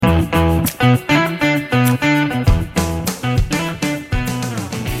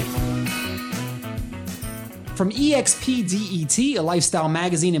From EXPDET, a lifestyle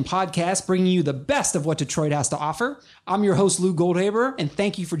magazine and podcast bringing you the best of what Detroit has to offer, I'm your host, Lou Goldhaber, and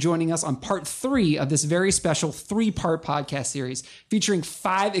thank you for joining us on part 3 of this very special 3-part podcast series featuring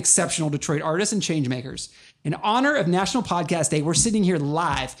 5 exceptional Detroit artists and changemakers. In honor of National Podcast Day, we're sitting here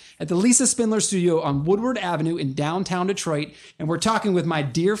live at the Lisa Spindler Studio on Woodward Avenue in downtown Detroit, and we're talking with my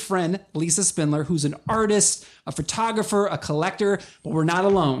dear friend, Lisa Spindler, who's an artist, a photographer, a collector, but we're not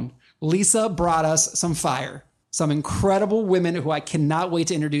alone. Lisa brought us some fire, some incredible women who I cannot wait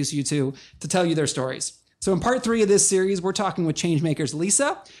to introduce you to tell you their stories. So in part 3 of this series, we're talking with changemakers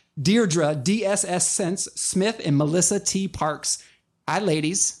Lisa, Deidre, D.S.SENSE Smith, and Melissa T. Parks. Hi,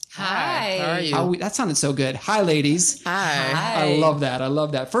 ladies. Hi. How are you? That sounded so good. Hi, ladies. Hi. I love that. I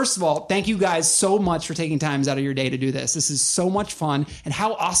love that. First of all, thank you guys so much for taking time out of your day to do this. This is so much fun. And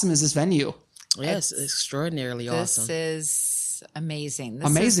how awesome is this venue? Yes, extraordinarily awesome. This is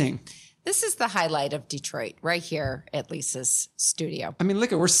amazing. This is the highlight of Detroit, right here at Lisa's studio. I mean, look,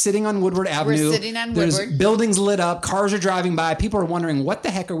 we're sitting on Woodward Avenue. There's buildings lit up. Cars are driving by. People are wondering, what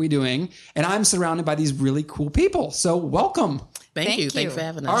the heck are we doing? And I'm surrounded by these really cool people. So welcome. Thank you. Thanks for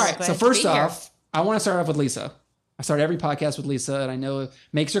having us. All right. So first off, I want to start off with Lisa. I start every podcast with Lisa, and I know it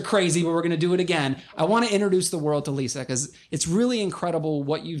makes her crazy, but we're going to do it again. I want to introduce the world to Lisa because it's really incredible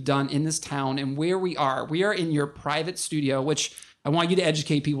what you've done in this town and where we are. We are in your private studio, which I want you to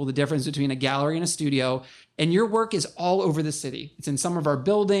educate people the difference between a gallery and a studio. And your work is all over the city. It's in some of our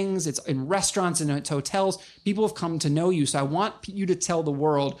buildings. It's in restaurants and hotels. People have come to know you. So I want you to tell the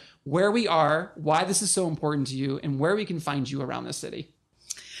world where we are, why this is so important to you, and where we can find you around the city.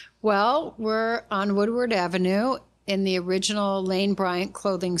 Well, we're on Woodward Avenue in the original Lane Bryant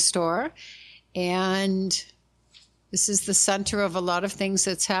clothing store. And this is the center of a lot of things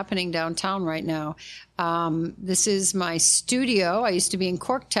that's happening downtown right now. This is my studio. I used to be in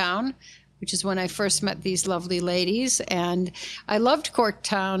Corktown, which is when I first met these lovely ladies. And I loved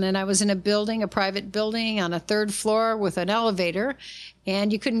Corktown. And I was in a private building on a 3rd floor with an elevator,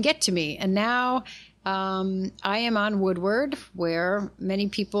 and you couldn't get to me. And now I am on Woodward, where many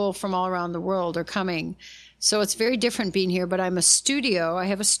people from all around the world are coming. So it's very different being here, but I'm a studio. I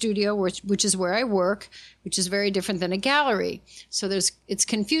have a studio which is where I work, which is very different than a gallery. So it's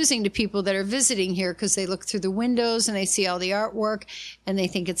confusing to people that are visiting here because they look through the windows and they see all the artwork and they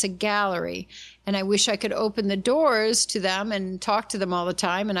think it's a gallery. And I wish I could open the doors to them and talk to them all the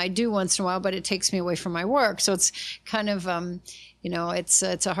time. And I do once in a while, but it takes me away from my work. So it's kind of,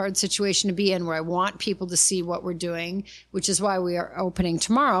 it's a hard situation to be in where I want people to see what we're doing, which is why we are opening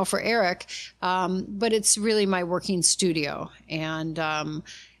tomorrow for Eric. But it's really my working studio. And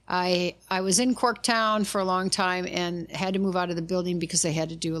I was in Corktown for a long time and had to move out of the building because they had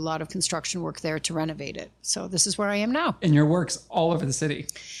to do a lot of construction work there to renovate it. So this is where I am now. And your work's all over the city.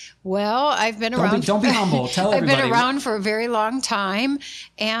 Well, I've been around. Don't be humble. Tell everybody. I've been around for a very long time,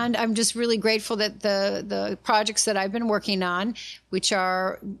 and I'm just really grateful that the projects that I've been working on, which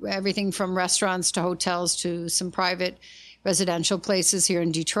are everything from restaurants to hotels to some private residential places here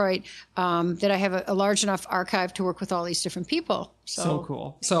in Detroit, that I have a large enough archive to work with all these different people. So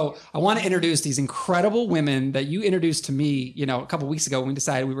cool. So I want to introduce these incredible women that you introduced to me, a couple weeks ago when we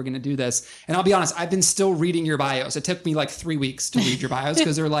decided we were going to do this. And I'll be honest, I've been still reading your bios. It took me like 3 weeks to read your bios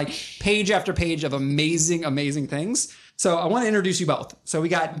because they're like page after page of amazing, amazing things. So I want to introduce you both. So we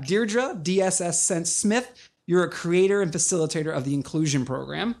got Deidre, D.S.SENSE Smith. You're a creator and facilitator of the Inclusion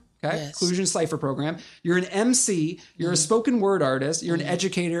Program. Okay. Yes. Inclusion Cipher Program. You're an MC, you're a spoken word artist, you're an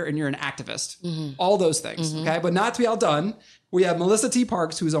educator, and you're an activist. All those things. Okay. But not to be outdone, we have Melissa T.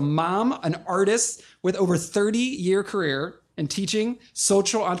 Parks, who's a mom, an artist with over 30-year career in teaching,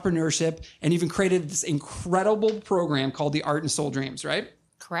 social entrepreneurship, and even created this incredible program called the Art and Soul Dreams, right?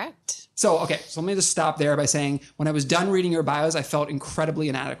 Correct. So let me just stop there by saying, when I was done reading your bios, I felt incredibly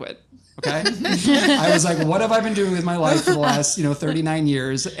inadequate. Okay. I was like, what have I been doing with my life for the last, 39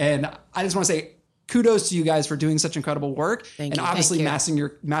 years? And I just want to say kudos to you guys for doing such incredible work. Thank and you. obviously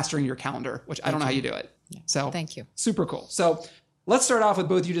mastering your calendar, which I don't know how you do it. Yeah. So thank you. Super cool. So let's start off with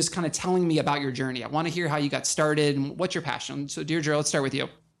both of you just kind of telling me about your journey. I want to hear how you got started and what's your passion. So Deirdre, let's start with you.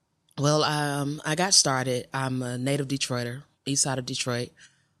 Well, I got started. I'm a native Detroiter, east side of Detroit.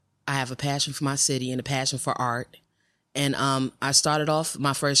 I have a passion for my city and a passion for art. And I started off,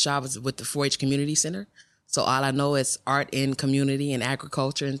 my first job was with the 4-H Community Center. So all I know is art in community and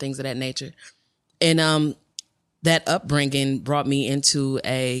agriculture and things of that nature. And that upbringing brought me into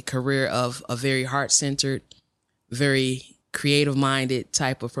a career of a very heart-centered, very creative-minded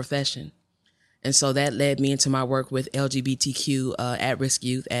type of profession. And so that led me into my work with LGBTQ at-risk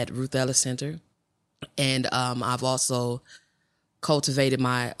youth at Ruth Ellis Center. And I've also cultivated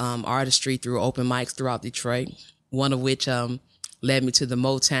my artistry through open mics throughout Detroit, one of which led me to the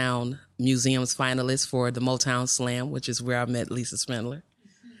Motown Museum's finalist for the Motown Slam, which is where I met Lisa Spindler.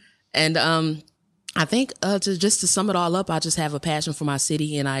 And I think to sum it all up, I just have a passion for my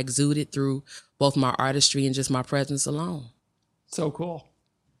city, and I exude it through both my artistry and just my presence alone. So cool.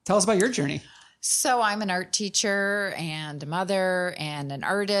 Tell us about your journey. So I'm an art teacher and a mother and an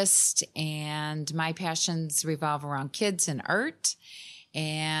artist, and my passions revolve around kids and art.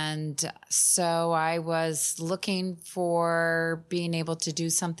 And so I was looking for being able to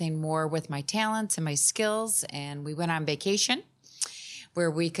do something more with my talents and my skills. And we went on vacation where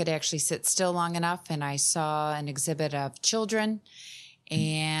we could actually sit still long enough. And I saw an exhibit of children,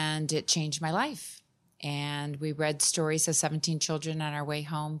 and it changed my life. And we read stories of 17 children on our way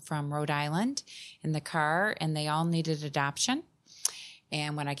home from Rhode Island in the car, and they all needed adoption.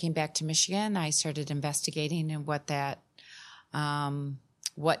 And when I came back to Michigan, I started investigating in what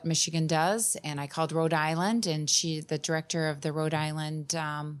Michigan does. And I called Rhode Island, and the director of the Rhode Island,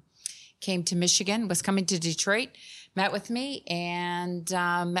 came to Michigan, was coming to Detroit, met with me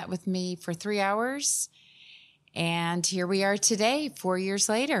for 3 hours. And here we are today, 4 years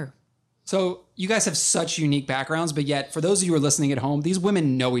later. So you guys have such unique backgrounds, but yet for those of you who are listening at home, these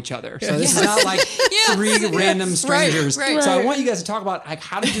women know each other. So this is not like three random strangers. Right. So I want you guys to talk about like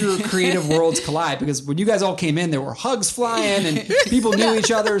how did your creative worlds collide? Because when you guys all came in, there were hugs flying and people knew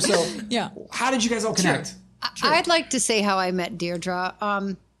each other. So how did you guys all connect? I'd like to say how I met Deidre.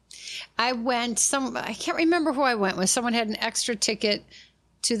 I can't remember who I went with. Someone had an extra ticket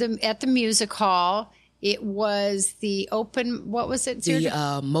at the music hall. It was the what was it? The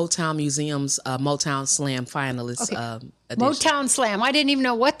Motown Museum's Motown Slam finalist. Okay. Motown Slam. I didn't even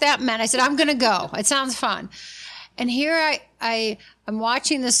know what that meant. I said, I'm going to go. It sounds fun. And here I'm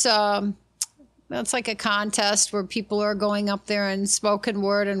watching this, it's like a contest where people are going up there and spoken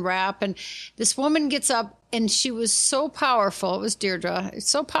word and rap. And this woman gets up, and she was so powerful. It was Deidre. It's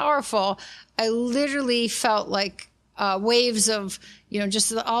so powerful. I literally felt like waves of,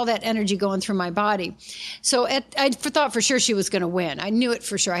 just all that energy going through my body. So I thought for sure she was going to win. I knew it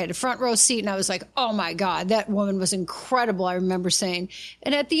for sure. I had a front row seat, and I was like, oh my God, that woman was incredible, I remember saying.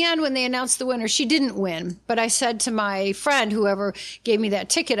 And at the end, when they announced the winner, she didn't win. But I said to my friend, whoever gave me that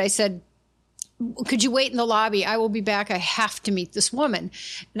ticket, I said, could you wait in the lobby? I will be back. I have to meet this woman.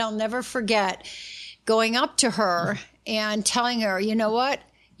 And I'll never forget going up to her and telling her, you know what?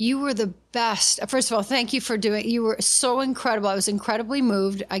 You were the best. First of all, thank you for you were so incredible. I was incredibly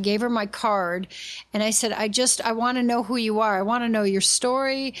moved. I gave her my card, and I said, I want to know who you are. I want to know your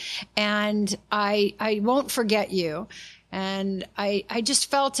story, and I won't forget you. And I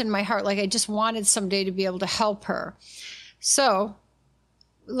just felt in my heart like I just wanted someday to be able to help her. So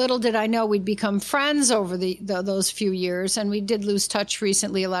little did I know we'd become friends over those few years, and we did lose touch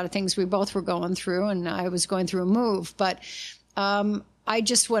recently. A lot of things we both were going through, and I was going through a move, but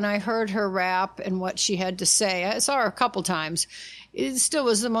when I heard her rap and what she had to say, I saw her a couple times. It still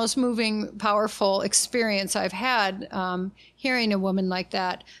was the most moving, powerful experience I've had, hearing a woman like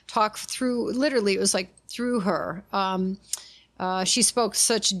that talk through, literally, it was like through her. She spoke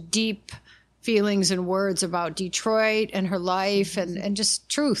such deep feelings and words about Detroit and her life and just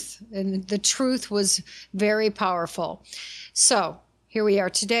truth. And the truth was very powerful. So here we are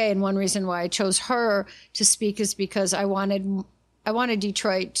today. And one reason why I chose her to speak is because I wanted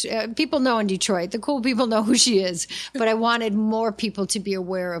Detroit. People know in Detroit, the cool people know who she is, but I wanted more people to be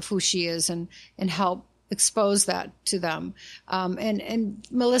aware of who she is and help expose that to them. And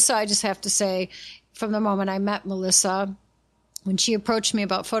Melissa, I just have to say, from the moment I met Melissa, when she approached me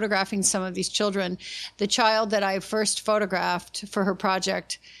about photographing some of these children, the child that I first photographed for her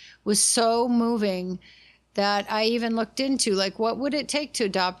project was so moving that I even looked into, like, what would it take to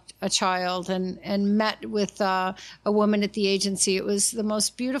adopt a child, and met with a woman at the agency. It was the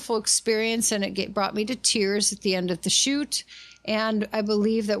most beautiful experience, and it brought me to tears at the end of the shoot. And I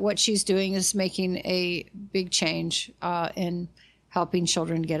believe that what she's doing is making a big change in helping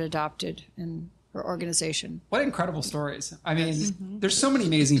children get adopted in her organization. What incredible stories. I mean, there's so many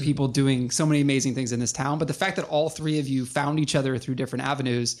amazing people doing so many amazing things in this town, but the fact that all three of you found each other through different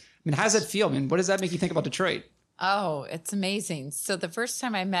avenues, I mean, how does that feel? I mean, what does that make you think about Detroit? Oh, it's amazing. So the first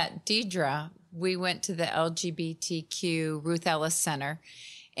time I met Deidre, we went to the LGBTQ Ruth Ellis Center,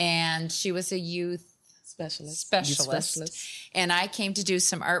 and she was a youth specialist. And I came to do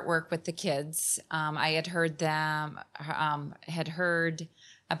some artwork with the kids. I had heard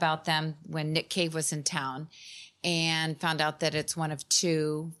about them when Nick Cave was in town, and found out that it's one of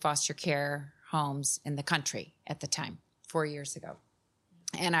 2 foster care homes in the country at the time, 4 years ago.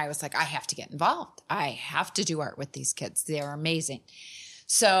 And I was like, I have to get involved. I have to do art with these kids. They're amazing.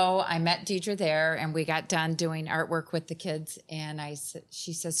 So I met Deidre there, and we got done doing artwork with the kids. And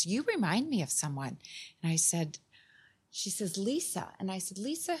she says, you remind me of someone. And she says, Lisa. And I said,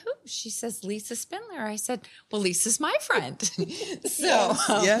 Lisa who? She says, Lisa Spindler. I said, well, Lisa's my friend. So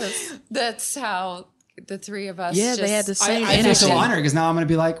yes. That's how the three of us. Yeah, they had the same I feel so honored because now I'm going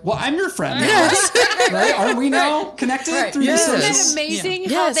to be like, well, I'm your friend. Yes. Right? Aren't we now connected through Isn't this? that amazing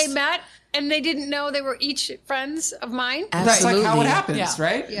how they met? And they didn't know they were each friends of mine. Absolutely. That's like how it happens,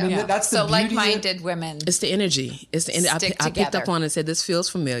 right? Yeah. I mean, that's the so beauty like-minded women. It's the energy. It's the energy. I picked up on it and said, this feels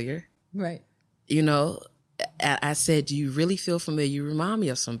familiar. Right. You know, I said, do you really feel familiar? You remind me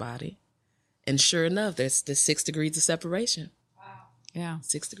of somebody. And sure enough, there's 6 degrees of separation. Wow. Yeah.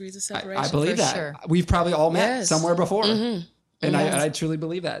 6 degrees of separation. I believe that. Sure. We've probably all met somewhere before. Mm-hmm. And I truly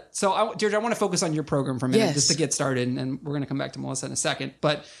believe that. So, Deirdre, I want to focus on your program for a minute just to get started. And we're going to come back to Melissa in a second.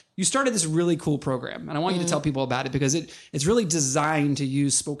 But you started this really cool program. And I want you to tell people about it because it's really designed to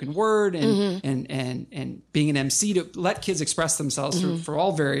use spoken word and being an MC to let kids express themselves for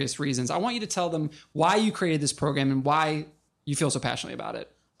all various reasons. I want you to tell them why you created this program and why you feel so passionately about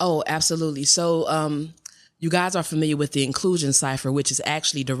it. Oh, absolutely. So you guys are familiar with the inclusion cipher, which is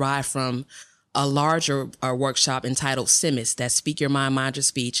actually derived from a larger workshop entitled SENSE, that's Speak Your Mind, Mind Your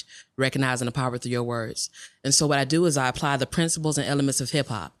Speech, Recognizing the Power Through Your Words. And so what I do is I apply the principles and elements of hip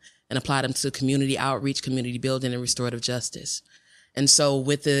hop and apply them to community outreach, community building, and restorative justice. And so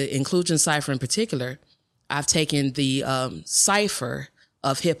with the inclusion cipher in particular, I've taken the cipher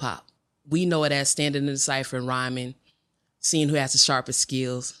of hip hop. We know it as standing in the cipher and rhyming, seeing who has the sharpest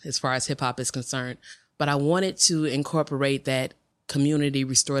skills as far as hip hop is concerned. But I wanted to incorporate that community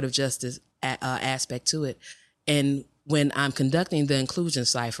restorative justice aspect to it. And when I'm conducting the inclusion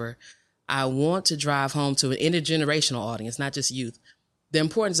cipher, I want to drive home to an intergenerational audience, not just youth, the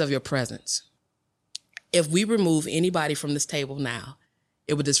importance of your presence. If we remove anybody from this table now,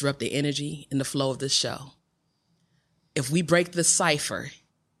 it would disrupt the energy and the flow of this show. If we break the cipher,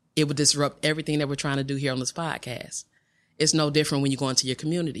 it would disrupt everything that we're trying to do here on this podcast. It's no different when you go into your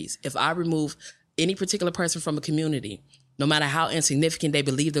communities. If I remove any particular person from a community, no matter how insignificant they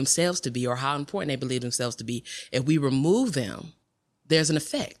believe themselves to be or how important they believe themselves to be, if we remove them, there's an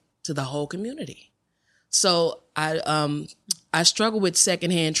effect to the whole community. So I struggle with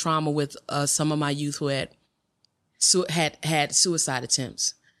secondhand trauma with some of my youth who had suicide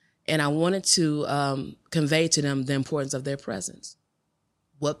attempts. And I wanted to convey to them the importance of their presence.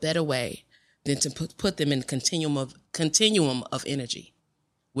 What better way than to put them in a continuum of energy,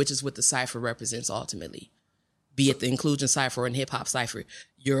 which is what the cipher represents ultimately. Be it the inclusion cipher or in hip hop cipher,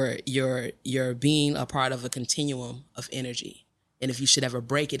 you're being a part of a continuum of energy. And if you should ever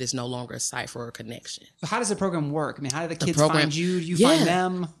break it, it's no longer a cipher or connection. So how does the program work? I mean, how do the kids find you? Do you find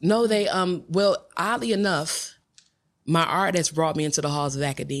them? No, they, well, oddly enough, my art has brought me into the halls of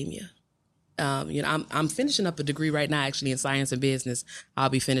academia. I'm finishing up a degree right now, actually, in science and business. I'll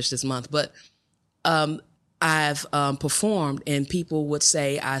be finished this month. But I've performed, and people would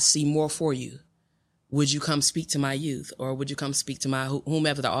say, I see more for you. Would you come speak to my youth, or would you come speak to my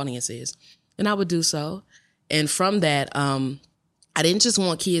whomever the audience is? And I would do so. And from that, I didn't just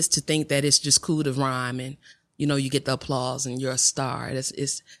want kids to think that it's just cool to rhyme and, you get the applause and you're a star.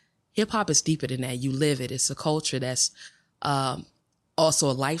 It's hip hop is deeper than that. You live it. It's a culture that's also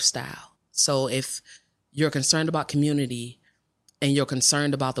a lifestyle. So if you're concerned about community and you're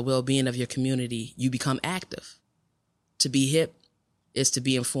concerned about the well-being of your community, you become active. To be hip is to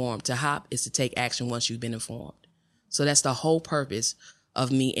be informed. To hop is to take action once you've been informed. So that's the whole purpose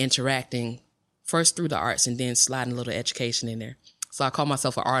of me interacting first through the arts and then sliding a little education in there. So I call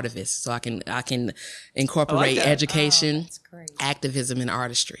myself an artivist. So I can incorporate education, activism, and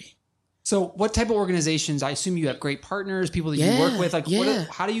artistry. So what type of organizations? I assume you have great partners, people that you work with.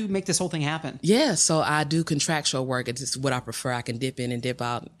 How do you make this whole thing happen? Yeah, so I do contractual work. It's what I prefer. I can dip in and dip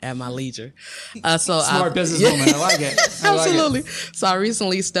out at my leisure. Smart businesswoman. I like it. Absolutely. So I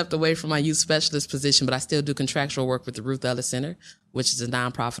recently stepped away from my youth specialist position, but I still do contractual work with the Ruth Ellis Center, which is a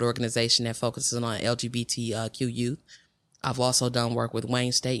nonprofit organization that focuses on LGBTQ youth. I've also done work with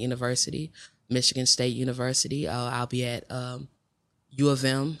Wayne State University, Michigan State University. I'll be at U of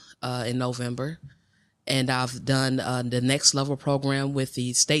M in November. And I've done the Next Level program with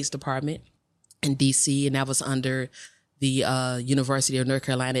the States Department in D.C., and that was under the University of North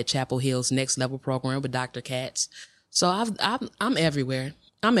Carolina at Chapel Hill's Next Level program with Dr. Katz. So I'm everywhere.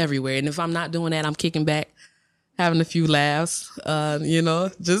 I'm everywhere. And if I'm not doing that, I'm kicking back, having a few laughs,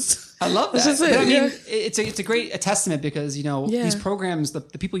 just. I love that. Just But I mean, yeah. it's a great testament because, Yeah. these programs, the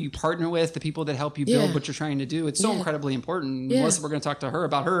people you partner with, the people that help you build Yeah. what you're trying to do, it's so incredibly important. Yeah. Melissa, we're going to talk to her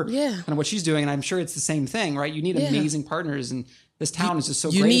about her and what she's doing. And I'm sure it's the same thing, right? You need amazing partners, and this town is just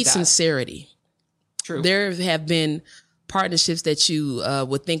so You great need at that. sincerity. True. There have been partnerships that you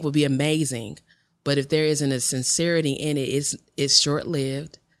would think would be amazing, but if there isn't a sincerity in it, it's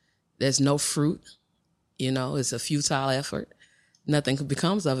short-lived. There's no fruit. It's a futile effort. Nothing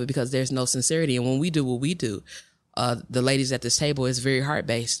becomes of it because there's no sincerity. And when we do what we do, the ladies at this table, is very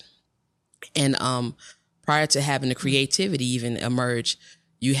heart-based. And prior to having the creativity even emerge,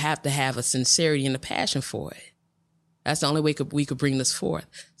 you have to have a sincerity and a passion for it. That's the only way we could bring this forth.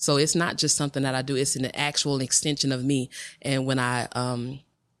 So it's not just something that I do. It's an actual extension of me. And when I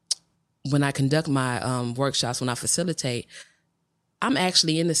conduct my workshops, when I facilitate, I'm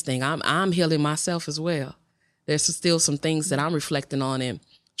actually in this thing. I'm healing myself as well. There's still some things that I'm reflecting on and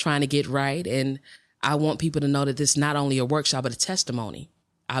trying to get right. And I want people to know that this is not only a workshop, but a testimony.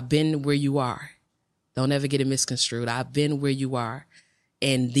 I've been where you are. Don't ever get it misconstrued. I've been where you are.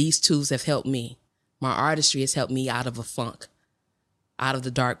 And these tools have helped me. My artistry has helped me out of a funk, out of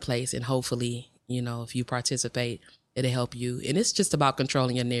the dark place. And hopefully, if you participate, it'll help you. And it's just about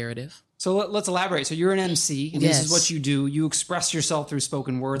controlling your narrative. So let's elaborate. So you're an MC, and this is what you do. You express yourself through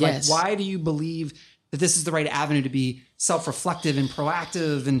spoken word. Yes. Like, why do you believe that this is the right avenue to be self-reflective and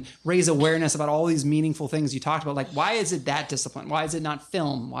proactive and raise awareness about all these meaningful things you talked about? Like, why is it that discipline? Why is it not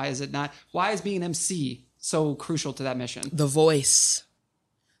film? Why is being an MC so crucial to that mission? The voice,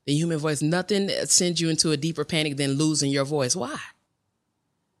 the human voice. Nothing sends you into a deeper panic than losing your voice. Why?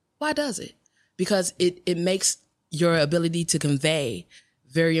 Why does it? Because it makes your ability to convey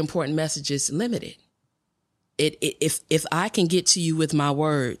very important messages limited. If I can get to you with my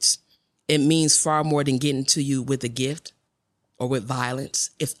words, it means far more than getting to you with a gift or with violence.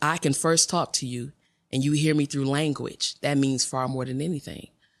 If I can first talk to you and you hear me through language, that means far more than anything.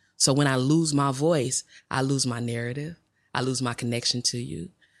 So when I lose my voice, I lose my narrative. I lose my connection to you.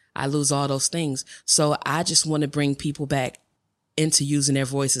 I lose all those things. So I just want to bring people back into using their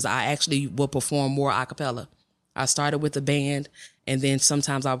voices. I actually will perform more a cappella. I started with a band, and then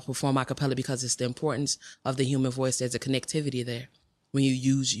sometimes I'll perform a cappella because it's the importance of the human voice. There's a connectivity there when you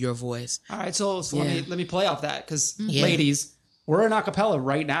use your voice. All right, so let me play off that, because ladies, we're in a cappella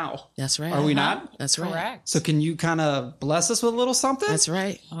right now. That's right. Are we not? That's right. Correct. So can you kind of bless us with a little something? That's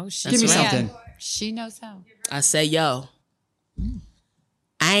right. Oh, Give me something. She knows how. I say, yo,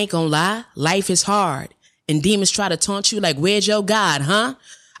 I ain't gonna lie, life is hard. And demons try to taunt you like, where's your God, huh?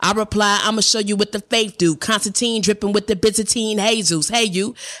 I reply, I'ma show you what the faith do. Constantine dripping with the Byzantine Jesus. Hey,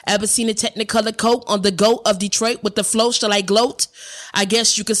 you ever seen a Technicolor coat on the goat of Detroit with the flow? Shall I gloat? I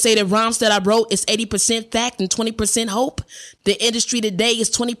guess you could say the rhymes that I wrote is 80% fact and 20% hope. The industry today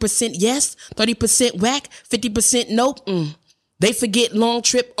is 20% yes, 30% whack, 50% nope. They forget long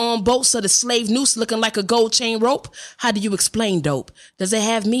trip on boats of the slave noose looking like a gold chain rope. How do you explain dope? Does it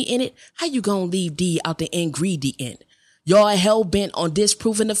have me in it? How you gonna leave D out the ingredient? Y'all hell bent on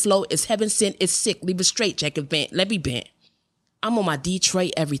disproving the flow. It's heaven sent, it's sick. Leave it straight, Jacob bent. Let me bent. I'm on my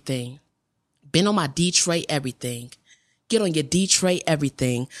Detroit everything. Been on my Detroit everything. Get on your Detroit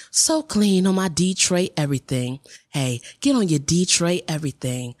everything. So clean on my Detroit everything. Hey, get on your Detroit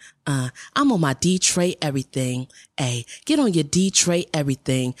everything. I'm on my Detroit everything. Hey, get on your Detroit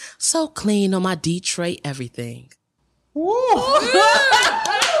everything. So clean on my Detroit everything.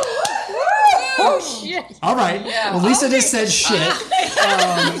 All right. Well, Lisa just said shit.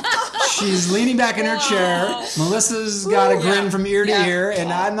 She's leaning back in her chair. Melissa's got a grin from ear to ear,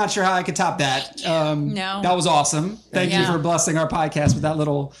 and I'm not sure how I could top that. No. That was awesome. Thank you for blessing our podcast with that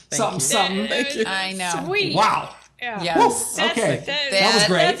little something. I know. Sweet. Wow. Yes. Okay. That was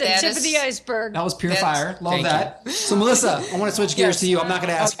great. That's the tip of the iceberg. That was pure fire. Love that. So, Melissa, I want to switch gears to you. I'm not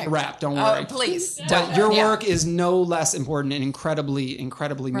going to ask you to rap. Don't worry. Oh, please. But your work is no less important and incredibly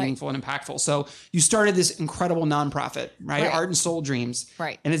meaningful and impactful. So you started this incredible nonprofit, right? Art and Soul Dreams.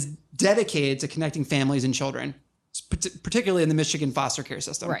 Right. And it's dedicated to connecting families and children, particularly in the Michigan foster care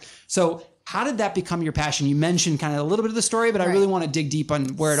system. Right. So how did that become your passion? You mentioned kind of a little bit of the story, but I really want to dig deep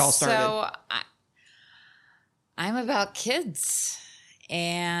on where it all started. So I'm about kids.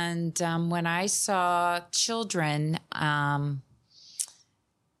 And when I saw children and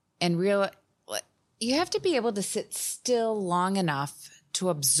you have to be able to sit still long enough to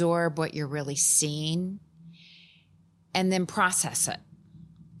absorb what you're really seeing and then process it.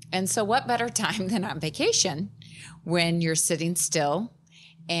 And so what better time than on vacation when you're sitting still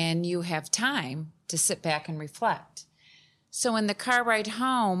and you have time to sit back and reflect. So in the car ride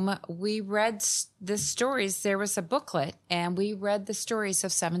home, we read the stories. There was a booklet, and we read the stories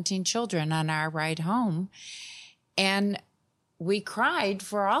of 17 children on our ride home. And we cried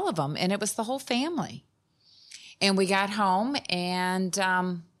for all of them, and it was the whole family. And we got home, and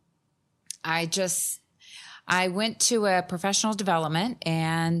I went to a professional development,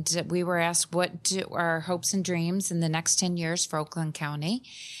 and we were asked what are our hopes and dreams in the next 10 years for Oakland County.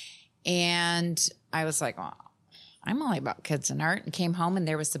 And I was like, oh, I'm only about kids and art, and came home, and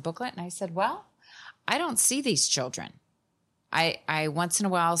there was the booklet. And I said, well, I don't see these children. I once in a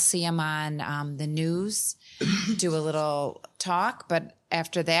while see them on the news, do a little talk. But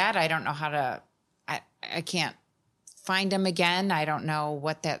after that, I don't know how to, I can't find them again. I don't know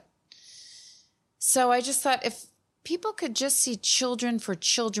what that. So I just thought if people could just see children for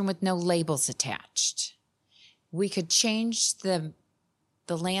children with no labels attached, we could change the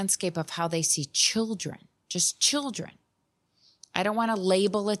landscape of how they see children, just children. I don't want a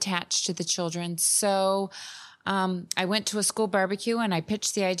label attached to the children. So I went to a school barbecue, and I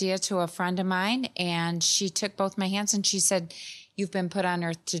pitched the idea to a friend of mine, and she took both my hands and she said, you've been put on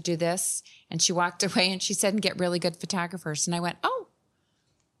earth to do this. And she walked away, and she said, and get really good photographers. And I went,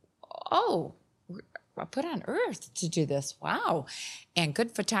 oh, I put on earth to do this. Wow. And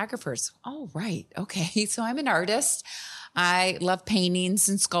good photographers. Oh, right. Okay. So I'm an artist. I love paintings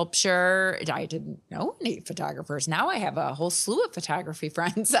and sculpture. I didn't know any photographers. Now I have a whole slew of photography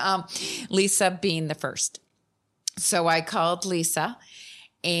friends, Lisa being the first. So I called Lisa,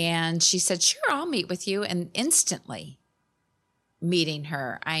 and she said, sure, I'll meet with you. And instantly meeting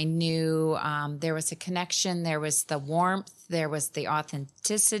her, I knew there was a connection. There was the warmth. There was the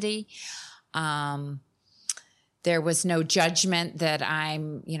authenticity. There was no judgment that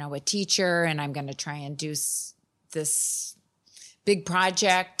I'm, a teacher and I'm going to try and do this big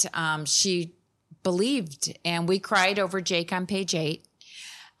project. She believed, and we cried over Jake on page 8.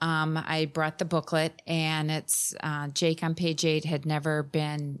 I brought the booklet, and it's Jake on page 8 had never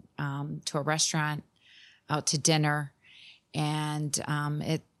been to a restaurant, out to dinner. And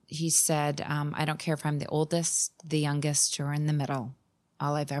he said, I don't care if I'm the oldest, the youngest, or in the middle.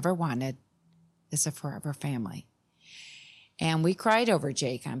 All I've ever wanted is a forever family. And we cried over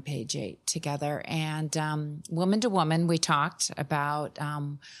Jake on page 8 together. And woman to woman, we talked about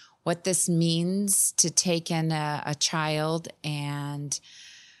what this means to take in a child, and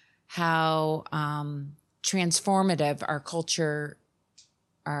how transformative our culture,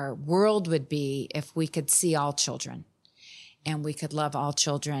 our world would be if we could see all children and we could love all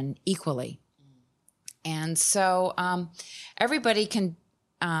children equally. And so everybody can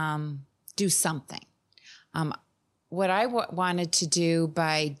do something. What I wanted to do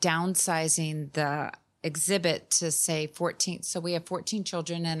by downsizing the exhibit to say 14, so we have 14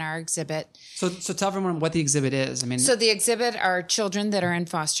 children in our exhibit. So tell everyone what the exhibit is. So the exhibit are children that are in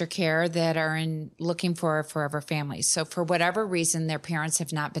foster care that are looking for a forever family. So for whatever reason, their parents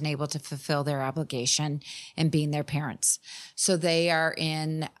have not been able to fulfill their obligation in being their parents. So they are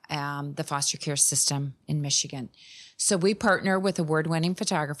in the foster care system in Michigan. So we partner with award-winning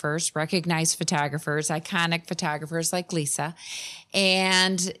photographers, recognized photographers, iconic photographers like Lisa,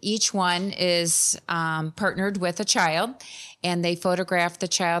 and each one is partnered with a child, and they photograph the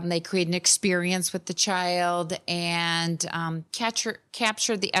child, and they create an experience with the child, and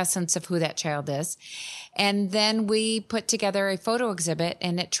capture the essence of who that child is. And then we put together a photo exhibit,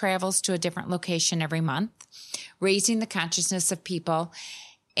 and it travels to a different location every month, raising the consciousness of people.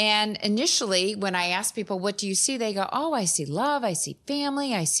 And initially, when I ask people, what do you see? They go, oh, I see love, I see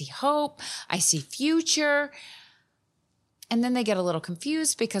family, I see hope, I see future. And then they get a little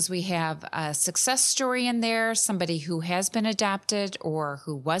confused because we have a success story in there, somebody who has been adopted or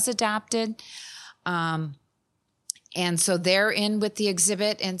who was adopted. And so they're in with the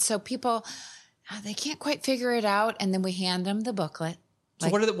exhibit. And so people, they can't quite figure it out. And then we hand them the booklet. So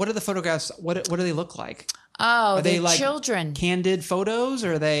what are the photographs? What do they look like? Oh, are they like children. Candid photos,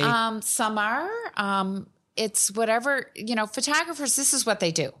 or are they? Some are. It's whatever, photographers, this is what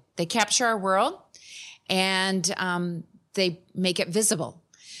they do. They capture our world, and they make it visible.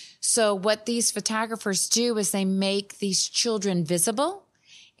 So what these photographers do is they make these children visible,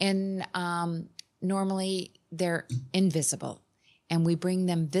 and normally they're invisible. And we bring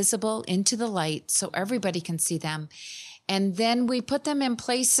them visible into the light so everybody can see them. And then we put them in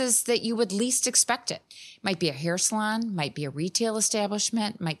places that you would least expect it. Might be a hair salon, might be a retail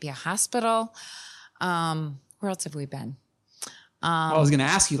establishment, might be a hospital. Where else have we been? I was going to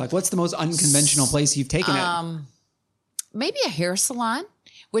ask you, what's the most unconventional place you've taken it? Maybe a hair salon,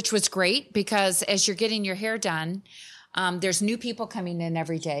 which was great because as you're getting your hair done, there's new people coming in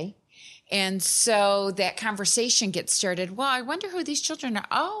every day. And so that conversation gets started. Well, I wonder who these children are.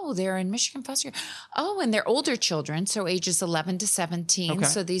 Oh, they're in Michigan foster care. Oh, and they're older children, so ages 11 to 17. Okay.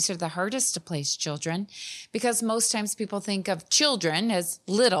 So these are the hardest to place children, because most times people think of children as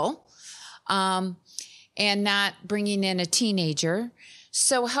little, and not bringing in a teenager.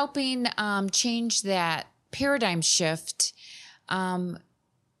 So helping change that paradigm shift.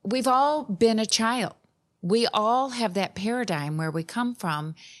 We've all been a child. We all have that paradigm where we come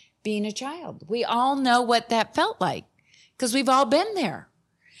from being a child. We all know what that felt like because we've all been there.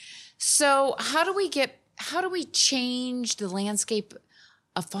 So how do we change the landscape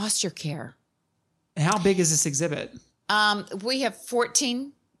of foster care? And how big is this exhibit? We have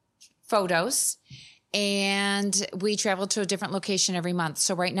 14 photos, and we travel to a different location every month.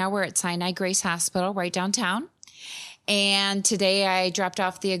 So right now we're at Sinai Grace Hospital right downtown. And today I dropped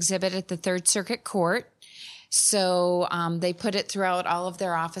off the exhibit at the Third Circuit Court. So they put it throughout all of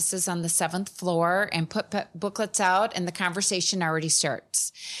their offices on the 7th floor and put booklets out, and the conversation already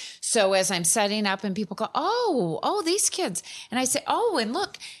starts. So as I'm setting up and people go, oh, these kids. And I say, oh, and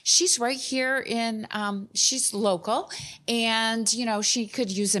look, she's right here she's local, and, she could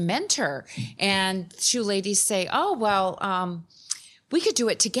use a mentor. And two ladies say, oh, well, we could do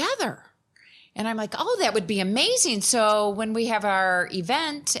it together. And I'm like, oh, that would be amazing. So when we have our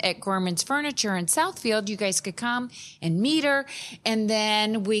event at Gorman's Furniture in Southfield, you guys could come and meet her. And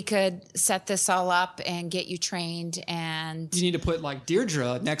then we could set this all up and get you trained. And you need to put like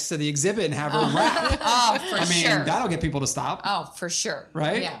Deirdre next to the exhibit and have her rap. Sure. That'll get people to stop. Oh, for sure.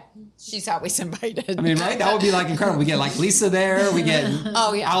 Right? Yeah. She's always invited. Right? That would be like incredible. We get like Lisa there. We get,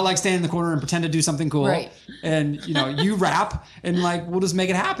 I'll like stand in the corner and pretend to do something cool. Right. And, you rap and like, we'll just make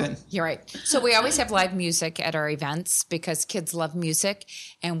it happen. You're right. So we always have live music at our events because kids love music.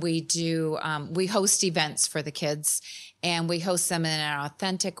 And we do, we host events for the kids, and we host them in an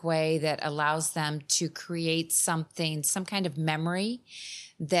authentic way that allows them to create some kind of memory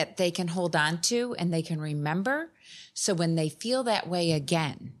that they can hold on to and they can remember. So when they feel that way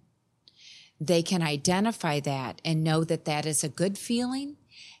again, they can identify that and know that that is a good feeling,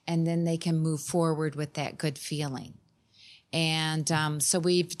 and then they can move forward with that good feeling. And so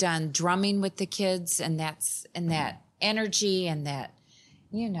we've done drumming with the kids, and that energy and that,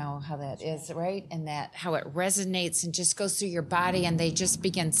 how that is, right? And that how it resonates and just goes through your body, and they just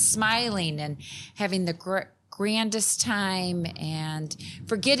begin smiling and having the grandest time and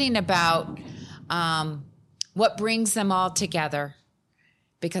forgetting about what brings them all together,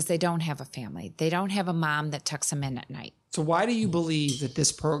 because they don't have a family. They don't have a mom that tucks them in at night. So why do you believe that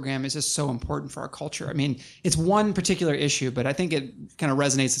this program is just so important for our culture? I mean, it's one particular issue, but I think it kind of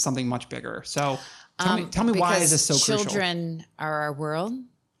resonates to something much bigger. So tell me why is this so crucial? Children are our world.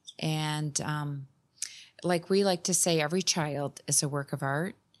 And like we like to say, every child is a work of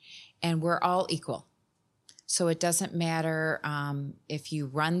art, and we're all equal. So it doesn't matter if you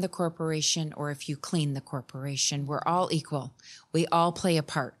run the corporation or if you clean the corporation. We're all equal. We all play a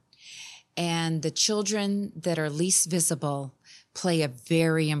part. And the children that are least visible play a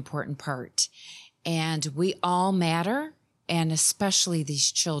very important part. And we all matter, and especially these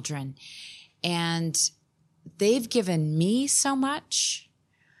children. And they've given me so much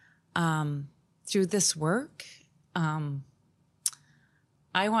through this work. I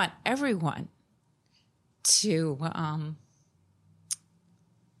want everyone to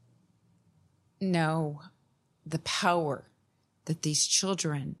know the power that these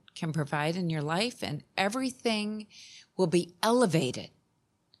children can provide in your life, and everything will be elevated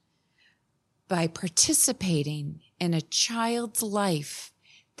by participating in a child's life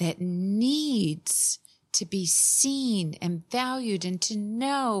that needs to be seen and valued, and to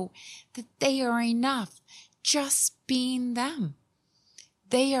know that they are enough just being them.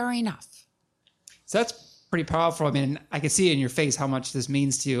 They are enough. So that's pretty powerful. I mean, I can see in your face how much this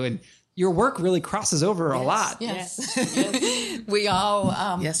means to you, and your work really crosses over a lot. Yes. We all,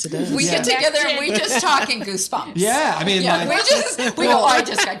 yes, it does. We get together and we just talk in goosebumps. Yeah. I mean, I just got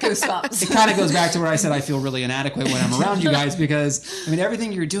goosebumps. It kind of goes back to where I said I feel really inadequate when I'm around you guys, because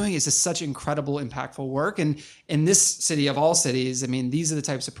everything you're doing is just such incredible, impactful work. And in this city of all cities, these are the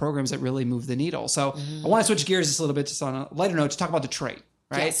types of programs that really move the needle. So I want to switch gears just a little bit, just on a lighter note, to talk about Detroit.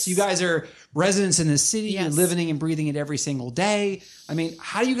 Right. Yes. So you guys are residents in this city. Yes. You're living and breathing it every single day.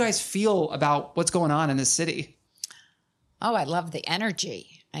 How do you guys feel about what's going on in this city? Oh, I love the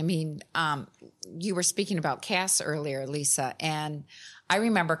energy. You were speaking about Cass earlier, Lisa, and I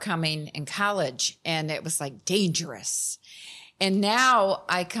remember coming in college and it was like dangerous. And now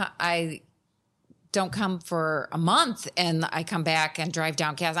I don't come for a month and I come back and drive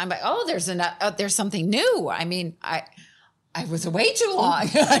down Cass. I'm like, oh, there's something new. I was away too long.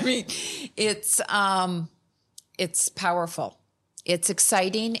 I mean, it's powerful. It's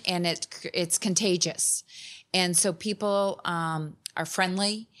exciting, and it's contagious. And so people are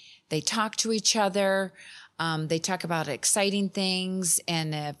friendly. They talk to each other. They talk about exciting things.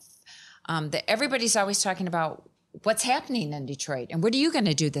 And if everybody's always talking about what's happening in Detroit and what are you going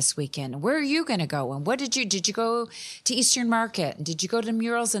to do this weekend? Where are you going to go? And what did you go to Eastern Market? And did you go to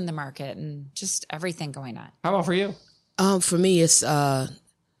murals in the market? And just everything going on. How about for you? For me, it's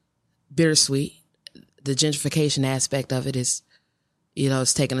bittersweet. The gentrification aspect of it is,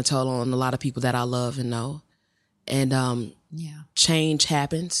 it's taking a toll on a lot of people that I love and know. And change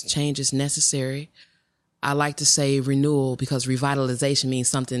happens. Change is necessary. I like to say renewal because revitalization means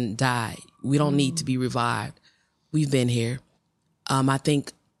something died. We don't need to be revived. We've been here. I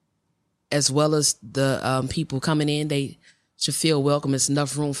think as well as the people coming in, they should feel welcome. There's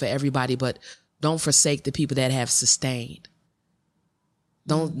enough room for everybody, but don't forsake the people that have sustained.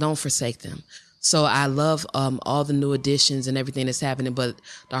 Don't forsake them. So I love all the new additions and everything that's happening, but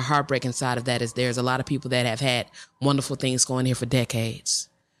the heartbreaking side of that is there's a lot of people that have had wonderful things going here for decades.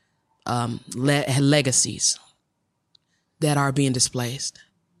 Legacies that are being displaced.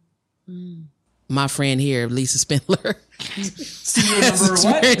 My friend here, Lisa Spindler, I've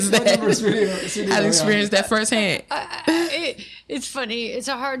experienced that firsthand. It's funny. It's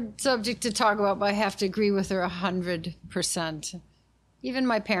a hard subject to talk about, but I have to agree with her 100%. Even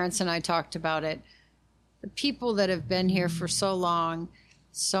my parents and I talked about it. The people that have been here for so long,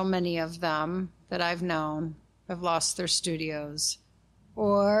 so many of them that I've known have lost their studios,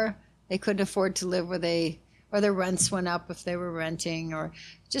 or they couldn't afford to live where or their rents went up if they were renting, or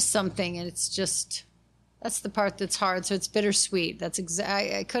just something. And it's just, that's the part that's hard. So it's bittersweet.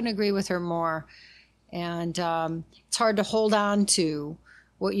 I couldn't agree with her more. And it's hard to hold on to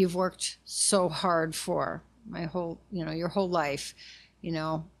what you've worked so hard for your whole life.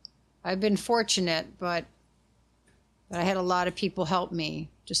 I've been fortunate, but I had a lot of people help me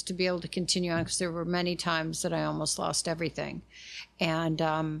just to be able to continue on, because there were many times that I almost lost everything. And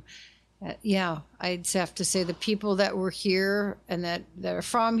I'd have to say the people that were here and that are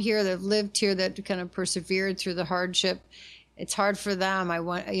from here, that have lived here, that kind of persevered through the hardship, it's hard for them.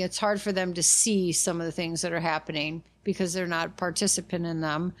 It's hard for them to see some of the things that are happening because they're not a participant in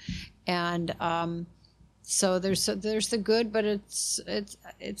them. And so there's the good, but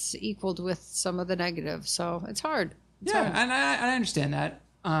it's equaled with some of the negative. So it's hard. And I understand that.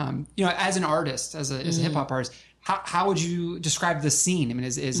 As an artist, as a hip hop artist, how would you describe the scene? I mean,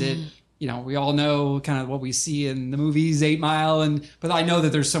 is it, we all know kind of what we see in the movies, 8 Mile, but I know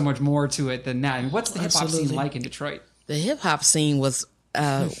that there's so much more to it than that. I mean, what's the hip hop scene like in Detroit? The hip hop scene was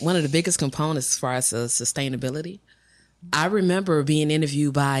one of the biggest components as far as sustainability. I remember being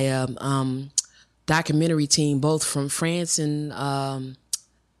interviewed by a documentary team, both from France and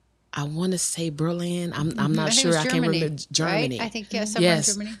I want to say Berlin. I'm not sure. I can't remember. Germany. Right? I think yes.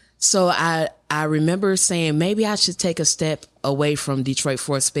 Germany. So I remember saying maybe I should take a step away from Detroit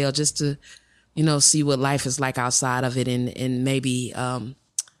for a spell just to, see what life is like outside of it and maybe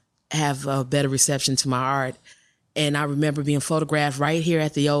have a better reception to my art. And I remember being photographed right here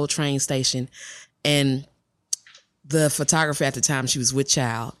at the old train station. And the photographer at the time, she was with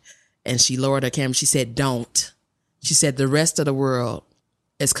child, and she lowered her camera. She said, "Don't." She said, "The rest of the world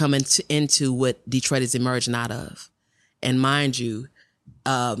is coming into what Detroit is emerging out of." And mind you,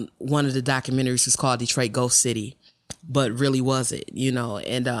 one of the documentaries was called Detroit Ghost City, but really was it,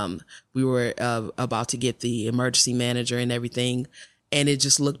 and we were about to get the emergency manager and everything, and it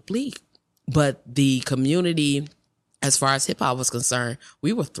just looked bleak. But the community, as far as hip hop was concerned,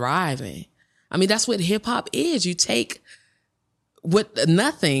 we were thriving. I mean, that's what hip hop is. You take what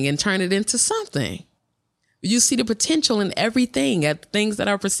nothing and turn it into something. You see the potential in everything, at things that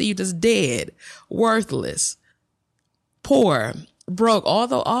are perceived as dead, worthless, poor, broke,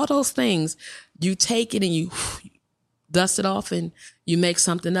 all those things. You take it and you dust it off and you make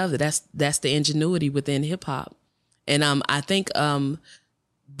something of it. That's the ingenuity within hip hop. And I think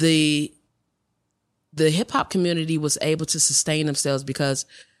the hip hop community was able to sustain themselves because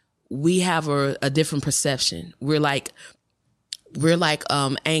we have a different perception. We're like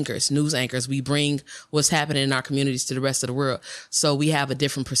anchors, news anchors. We bring what's happening in our communities to the rest of the world. So we have a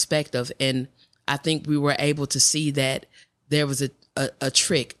different perspective. And I think we were able to see that there was a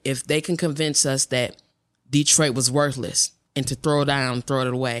trick. If they can convince us that Detroit was worthless and to throw it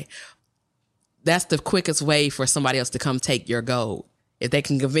away, that's the quickest way for somebody else to come take your gold. If they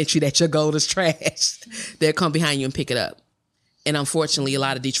can convince you that your gold is trash, they'll come behind you and pick it up. And unfortunately, a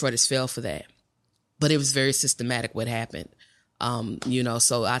lot of Detroiters fell for that. But it was very systematic what happened.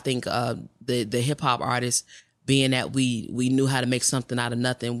 So I think the hip hop artists being that we knew how to make something out of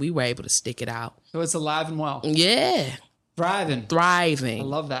nothing, we were able to stick it out. So it's alive and well. Yeah. Thriving. Thriving. I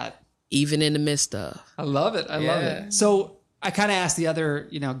love that. Even in the midst of. I love it. I love it. So I kind of asked the other,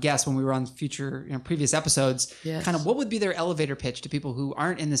 guests when we were on previous episodes, kind of what would be their elevator pitch to people who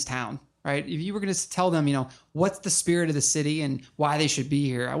aren't in this town, right? If you were going to tell them, what's the spirit of the city and why they should be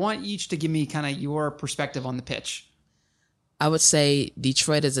here, I want each to give me kind of your perspective on the pitch. I would say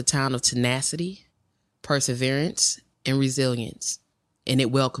Detroit is a town of tenacity, perseverance, and resilience, and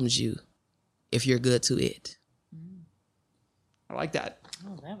it welcomes you if you're good to it. I like that.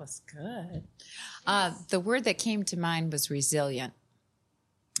 Oh, that was good. The word that came to mind was resilient.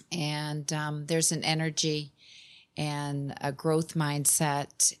 And there's an energy and a growth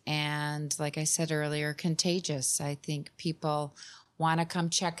mindset. And like I said earlier, contagious. I think people want to come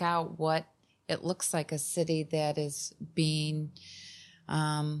check out what it looks like, a city that is being,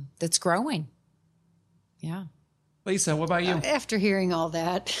 that's growing. Yeah. Lisa, what about you? After hearing all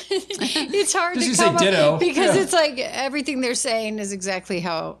that, it's hard Just to you come say ditto. up because it's like everything they're saying is exactly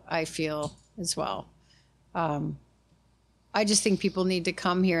how I feel as well. I just think people need to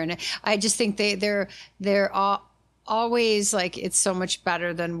come here, and I just think they're always like it's so much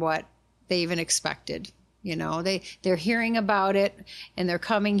better than what they even expected. They're hearing about it and they're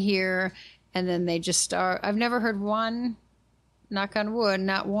coming here, and then they just start. I've never heard one. Knock on wood,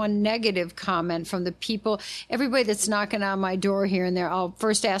 not one negative comment from the people. Everybody that's knocking on my door here and there, I'll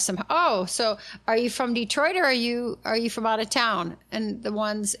first ask them, "Oh, so are you from Detroit or are you from out of town?" And the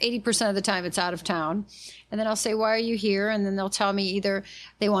ones 80% of the time it's out of town. And then I'll say, "Why are you here?" And then they'll tell me either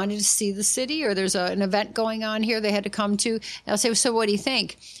they wanted to see the city or there's an event going on here they had to come to. And I'll say, "So what do you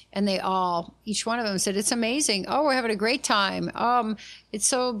think?" And each one of them said, "It's amazing. Oh, we're having a great time. It's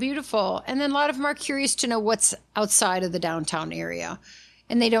so beautiful." And then a lot of them are curious to know what's outside of the downtown area.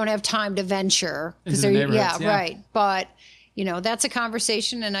 And they don't have time to venture because they're, right. But, that's a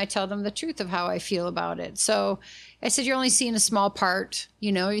conversation, and I tell them the truth of how I feel about it. So I said, you're only seeing a small part,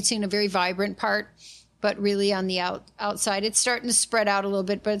 you're seeing a very vibrant part, but really on the outside, it's starting to spread out a little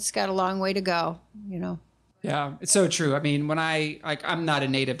bit, but it's got a long way to go, Yeah, it's so true. I mean, when I'm not a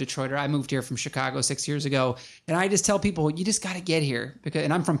native Detroiter. I moved here from Chicago 6 years ago, and I just tell people, you just got to get here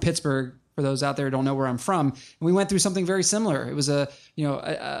and I'm from Pittsburgh. For those out there who don't know where I'm from, and we went through something very similar. It was a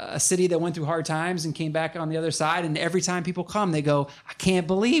city that went through hard times and came back on the other side. And every time people come, they go, "I can't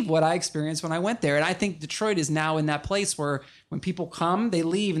believe what I experienced when I went there." And I think Detroit is now in that place where when people come, they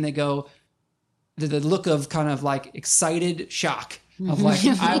leave and they go, the look of kind of like excited shock of like,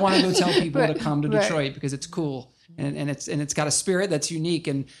 I want to go tell people to come to Detroit because it's cool and it's got a spirit that's unique.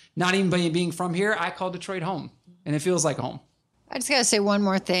 And not even being from here, I call Detroit home, and it feels like home. I just got to say one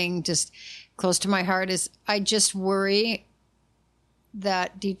more thing, just close to my heart, is I just worry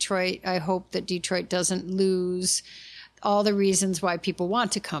that I hope that Detroit doesn't lose all the reasons why people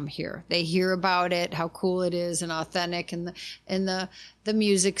want to come here. They hear about it, how cool it is and authentic, and the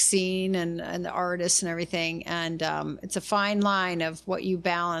music scene and the artists and everything. And it's a fine line of what you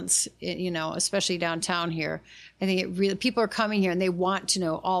balance, especially downtown here. I think people are coming here and they want to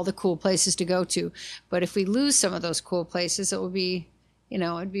know all the cool places to go to. But if we lose some of those cool places, it will be,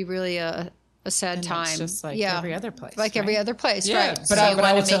 it'd be really a sad time. It's just like every other place. Like every other place, right. But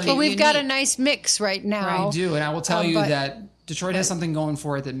I will tell you, we've got a nice mix right now. We do, and I will tell you that Detroit has something going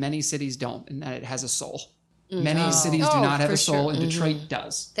for it that many cities don't, and that it has a soul. Many cities do not have a soul, and Detroit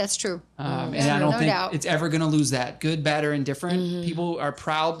does. That's true. And I don't think it's ever going to lose that. Good, bad, or indifferent. People are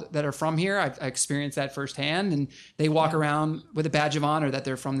proud that are from here. I experienced that firsthand, and they walk around with a badge of honor that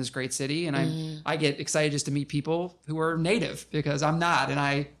they're from this great city. And I get excited just to meet people who are native because I'm not, and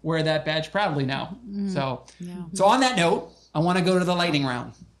I wear that badge proudly now. So on that note, I want to go to the lightning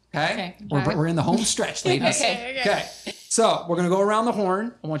round. Okay. We're in the home stretch, ladies. Okay. So we're going to go around the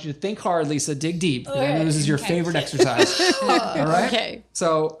horn. I want you to think hard, Lisa. Dig deep. I know this is your favorite exercise. All right. Okay.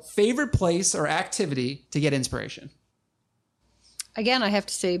 So favorite place or activity to get inspiration? Again, I have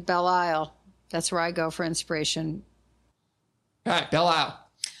to say Belle Isle. That's where I go for inspiration. All right. Belle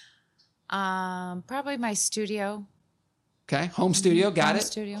Isle. Probably my studio. Okay. Home studio. Got it.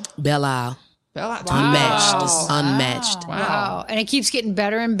 Studio. Belle Isle. Wow. Unmatched. Wow. And it keeps getting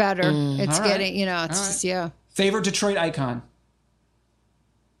better and better. It's getting, it's just, Favorite Detroit icon?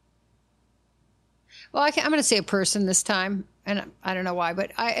 Well, I'm going to say a person this time, and I don't know why,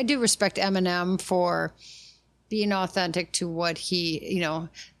 but I do respect Eminem for being authentic to what he,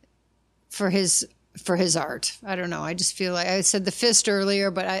 for his art. I don't know. I just feel like I said the fist earlier,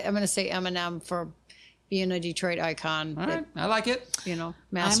 but I'm going to say Eminem for being a Detroit icon. All right. I like it.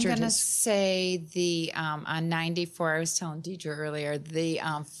 Mastered I'm going to his. say the on 94, I was telling Deidre earlier, the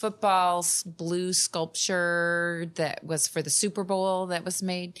football blue sculpture that was for the Super Bowl that was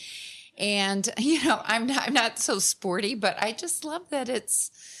made. And, I'm not so sporty, but I just love that it's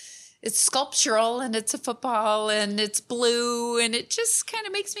sculptural and it's a football and it's blue and it just kind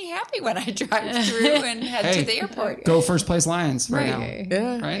of makes me happy when I drive through and head to the airport. Go first place Lions now.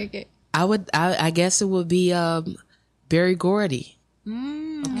 Yeah. Right? Okay. I guess it would be Berry Gordy. Okay.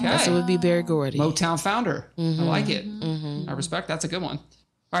 I guess it would be Berry Gordy. Motown founder. I like it. I respect. That's a good one.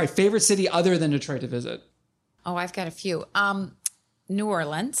 All right. Favorite city other than Detroit to visit? Oh, I've got a few. New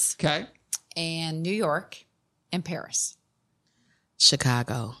Orleans Okay. and New York and Paris.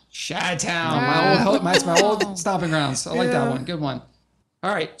 Chicago. Chi-town. My old stomping grounds. I like that one. Good one.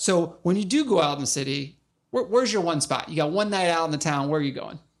 All right. So when you do go out in the city, where's your one spot? You got one night out in the town. Where are you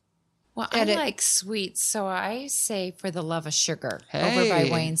going? Well, I like sweets, so I say For the Love of Sugar over by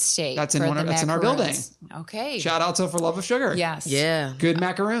Wayne State. That's in our building. Okay. Shout out to For Love of Sugar. Yes. Yeah. Good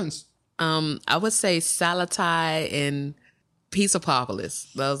macaroons. I would say Salatai and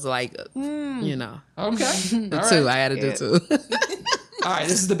Pizzapopolis. Those like, Okay. the two. I had to do two. All right,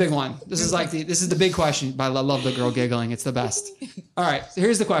 this is the big one. This is the big question. But I love the girl giggling. It's the best. All right, so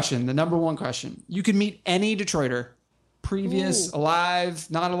here's the question. The number one question. You could meet any Detroiter, previous, alive,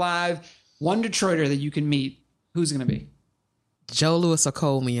 not alive. One Detroiter that you can meet. Who's going to be? Joe Louis or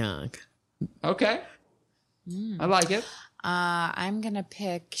Cole Myung. Okay. I like it. I'm going to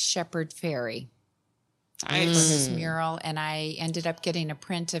pick Shepherd Ferry for Nice. his mural, and I ended up getting a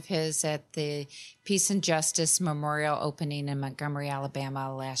print of his at the Peace and Justice Memorial opening in Montgomery,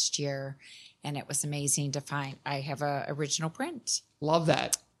 Alabama last year, and it was amazing to find. I have an original print. Love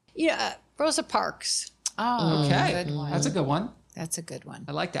that. Yeah, Rosa Parks. Oh, Okay. good one. That's a good one. That's a good one.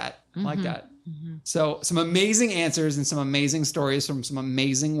 I like that. I like that. So some amazing answers and some amazing stories from some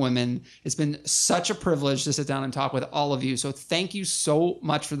amazing women. It's been such a privilege to sit down and talk with all of you. So thank you so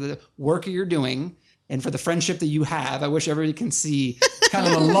much for the work you're doing and for the friendship that you have. I wish everybody can see kind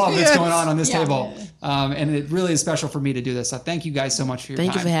of the love that's going on this table. And it really is special for me to do this. So thank you guys so much for your time.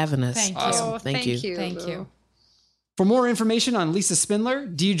 Thank you for having us. Thank you. Awesome. Thank you. Thank you. For more information on Lisa Spindler,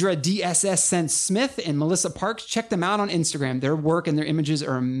 Deidre D.S.SENSE Smith, and Melissa Parks, check them out on Instagram. Their work and their images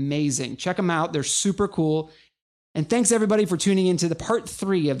are amazing. Check them out. They're super cool. And thanks everybody for tuning into the part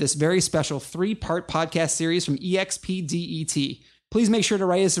 3 of this very special 3-part podcast series from EXPDET. Please make sure to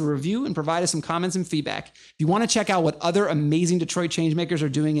write us a review and provide us some comments and feedback. If you want to check out what other amazing Detroit changemakers are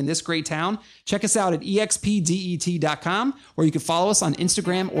doing in this great town, check us out at expdet.com, or you can follow us on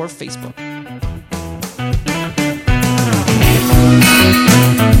Instagram or Facebook.